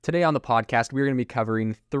Today on the podcast, we're going to be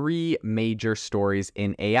covering three major stories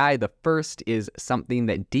in AI. The first is something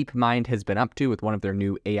that DeepMind has been up to with one of their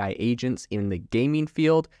new AI agents in the gaming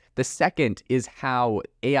field. The second is how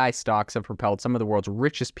AI stocks have propelled some of the world's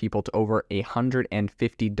richest people to over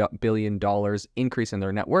 $150 billion increase in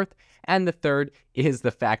their net worth. And the third is the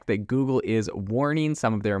fact that Google is warning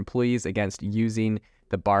some of their employees against using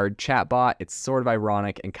the Bard chatbot. It's sort of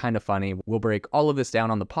ironic and kind of funny. We'll break all of this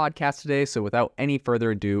down on the podcast today. So without any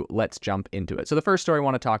further ado, let's jump into it. So the first story I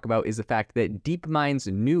want to talk about is the fact that DeepMind's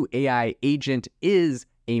new AI agent is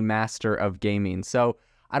a master of gaming. So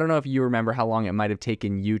I don't know if you remember how long it might have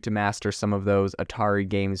taken you to master some of those Atari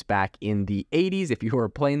games back in the 80s, if you were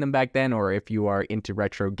playing them back then, or if you are into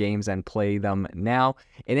retro games and play them now.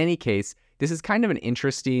 In any case, this is kind of an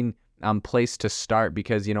interesting place to start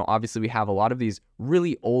because, obviously we have a lot of these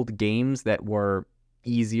really old games that were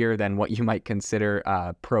easier than what you might consider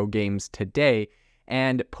pro games today.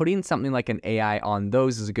 And putting something like an AI on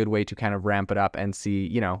those is a good way to kind of ramp it up and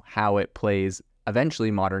see, how it plays eventually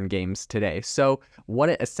modern games today. So what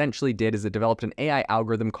it essentially did is it developed an AI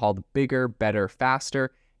algorithm called Bigger, Better, Faster,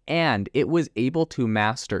 and it was able to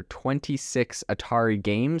master 26 Atari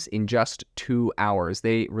games in just 2 hours.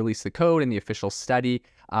 They released the code in the official study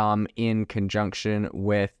in conjunction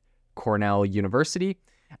with Cornell University.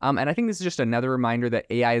 And I think this is just another reminder that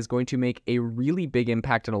AI is going to make a really big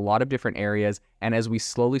impact in a lot of different areas. And as we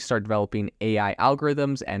slowly start developing AI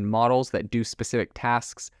algorithms and models that do specific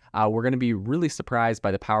tasks, we're going to be really surprised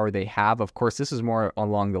by the power they have. Of course, this is more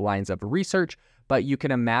along the lines of research, but you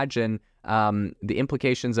can imagine the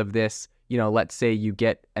implications of this. Let's say you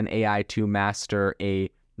get an AI to master a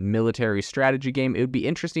military strategy game. It would be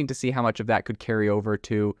interesting to see how much of that could carry over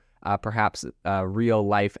to perhaps real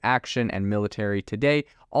life action and military today.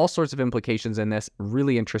 All sorts of implications in this,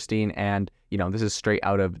 really interesting, and this is straight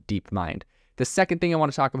out of DeepMind. The second thing I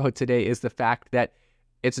want to talk about today is the fact that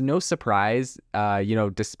it's no surprise,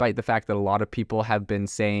 despite the fact that a lot of people have been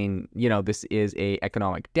saying, this is a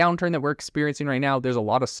economic downturn that we're experiencing right now. There's a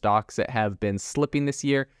lot of stocks that have been slipping this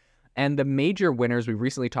year. And the major winners we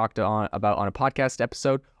recently talked about on a podcast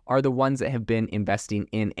episode are the ones that have been investing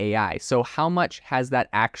in AI. So how much has that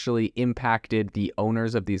actually impacted the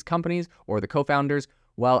owners of these companies or the co-founders?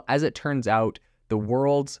 Well, as it turns out,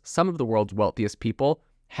 some of the world's wealthiest people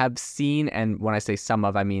have seen, and when I say some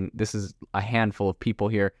of, I mean this is a handful of people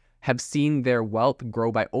here, have seen their wealth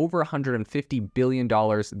grow by over $150 billion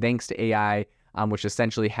thanks to AI, which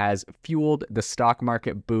essentially has fueled the stock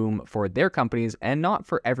market boom for their companies and not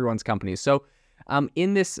for everyone's companies. So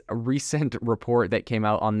in this recent report that came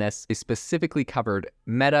out on this, they specifically covered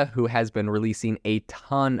Meta, who has been releasing a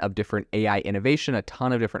ton of different AI innovation, a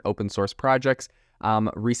ton of different open source projects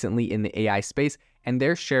recently in the AI space, and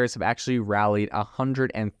their shares have actually rallied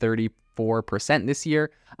 134% this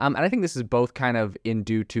year. And I think this is both kind of in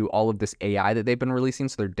due to all of this AI that they've been releasing,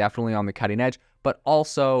 so they're definitely on the cutting edge, but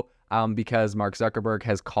also because Mark Zuckerberg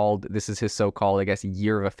has called, this is his so-called,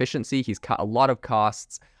 year of efficiency. He's cut a lot of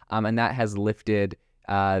costs, and that has lifted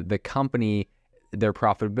the company, their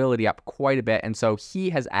profitability up quite a bit. And so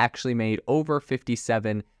he has actually made over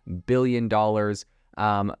 $57 billion,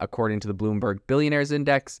 according to the Bloomberg Billionaires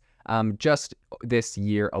Index, just this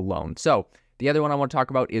year alone. So the other one I want to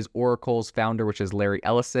talk about is Oracle's founder, which is Larry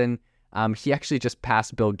Ellison. He actually just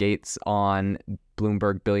passed Bill Gates on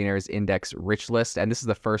Bloomberg Billionaires Index Rich List, and this is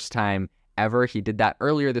the first time ever. He did that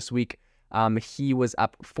earlier this week. He was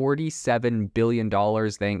up $47 billion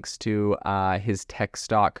thanks to his tech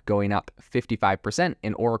stock going up 55%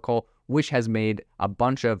 in Oracle, which has made a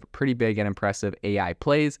bunch of pretty big and impressive AI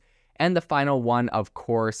plays. And the final one, of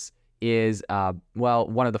course, is,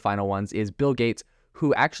 one of the final ones is Bill Gates,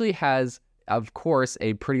 who actually has, of course,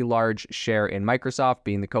 a pretty large share in Microsoft,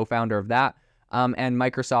 being the co-founder of that, and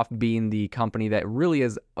Microsoft being the company that really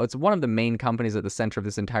it's one of the main companies at the center of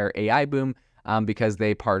this entire AI boom, because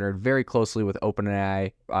they partnered very closely with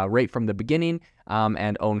OpenAI right from the beginning,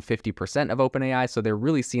 and own 50% of OpenAI. So they're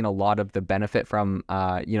really seeing a lot of the benefit from,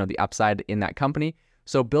 the upside in that company.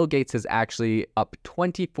 So Bill Gates is actually up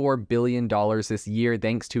 $24 billion this year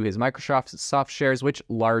thanks to his Microsoft shares, which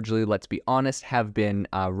largely, let's be honest, have been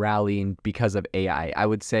rallying because of AI. I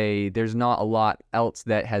would say there's not a lot else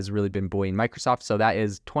that has really been buoying Microsoft. So that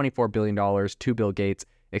is $24 billion to Bill Gates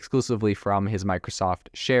exclusively from his Microsoft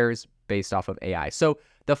shares based off of AI. So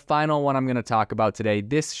the final one I'm going to talk about today,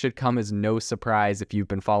 this should come as no surprise if you've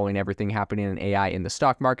been following everything happening in AI in the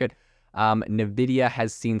stock market. NVIDIA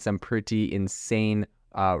has seen some pretty insane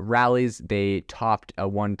rallies. They topped a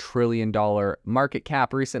 $1 trillion market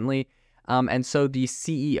cap recently. And so the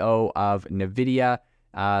CEO of NVIDIA,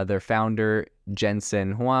 their founder,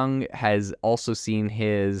 Jensen Huang has also seen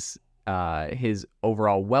his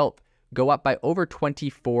overall wealth go up by over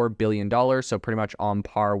 $24 billion, so pretty much on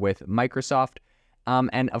par with Microsoft.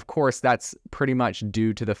 And of course, that's pretty much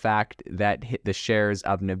due to the fact that the shares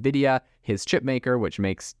of NVIDIA, his chip maker, which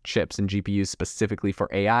makes chips and GPUs specifically for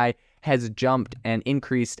AI, has jumped and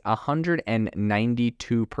increased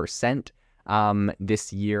 192%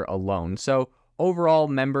 this year alone. So overall,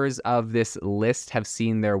 members of this list have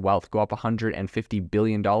seen their wealth go up $150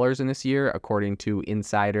 billion in this year, according to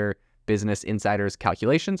Business Insider's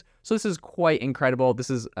calculations. So this is quite incredible. This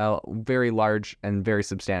is a very large and very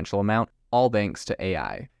substantial amount, all thanks to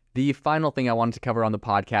AI. The final thing I wanted to cover on the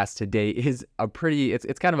podcast today is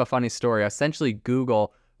it's kind of a funny story. Essentially,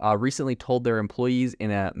 Google recently told their employees in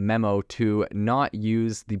a memo to not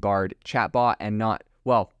use the Bard chatbot and not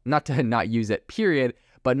to not use it, period,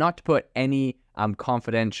 but not to put any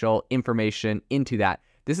confidential information into that.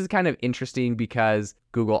 This is kind of interesting because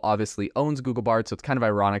Google obviously owns Google Bard, so it's kind of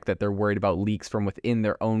ironic that they're worried about leaks from within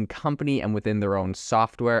their own company and within their own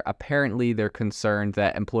software. Apparently, they're concerned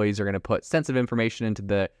that employees are going to put sensitive information into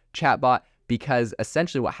the chatbot because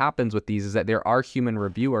essentially what happens with these is that there are human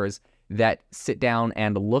reviewers that sit down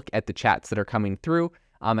and look at the chats that are coming through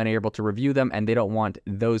and are able to review them, and they don't want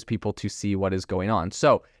those people to see what is going on.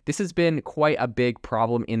 So this has been quite a big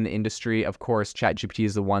problem in the industry. Of course, ChatGPT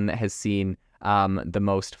is the one that has seen the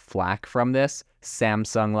most flack from this.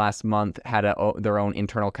 Samsung last month had their own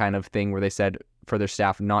internal kind of thing where they said for their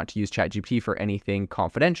staff not to use ChatGPT for anything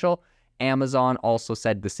confidential. Amazon also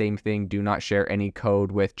said the same thing, do not share any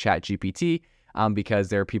code with ChatGPT because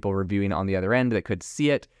there are people reviewing on the other end that could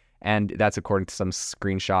see it. And that's according to some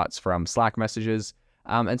screenshots from Slack messages.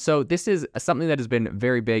 And so this is something that has been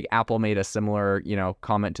very big. Apple made a similar,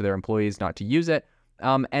 comment to their employees not to use it.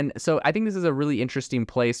 And so I think this is a really interesting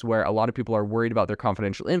place where a lot of people are worried about their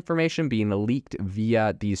confidential information being leaked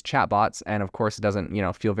via these chatbots. And of course, it doesn't,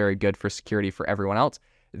 feel very good for security for everyone else.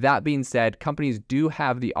 That being said, companies do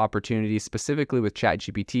have the opportunity, specifically with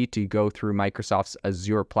ChatGPT, to go through Microsoft's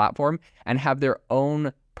Azure platform and have their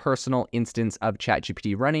own personal instance of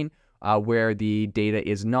ChatGPT running, where the data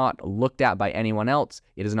is not looked at by anyone else.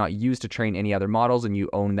 It is not used to train any other models, and you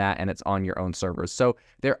own that, and it's on your own servers. So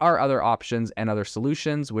there are other options and other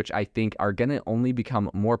solutions, which I think are going to only become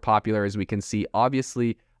more popular as we can see.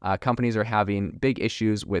 Obviously, companies are having big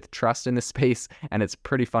issues with trust in this space, and it's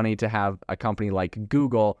pretty funny to have a company like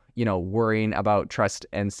Google, worrying about trust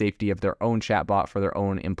and safety of their own chatbot for their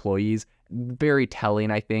own employees. Very telling,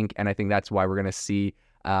 I think, and I think that's why we're going to see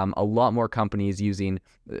a lot more companies using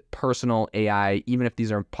personal AI, even if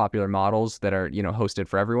these are popular models that are, hosted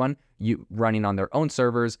for everyone, running on their own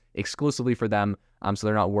servers exclusively for them, so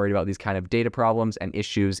they're not worried about these kind of data problems and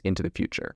issues into the future.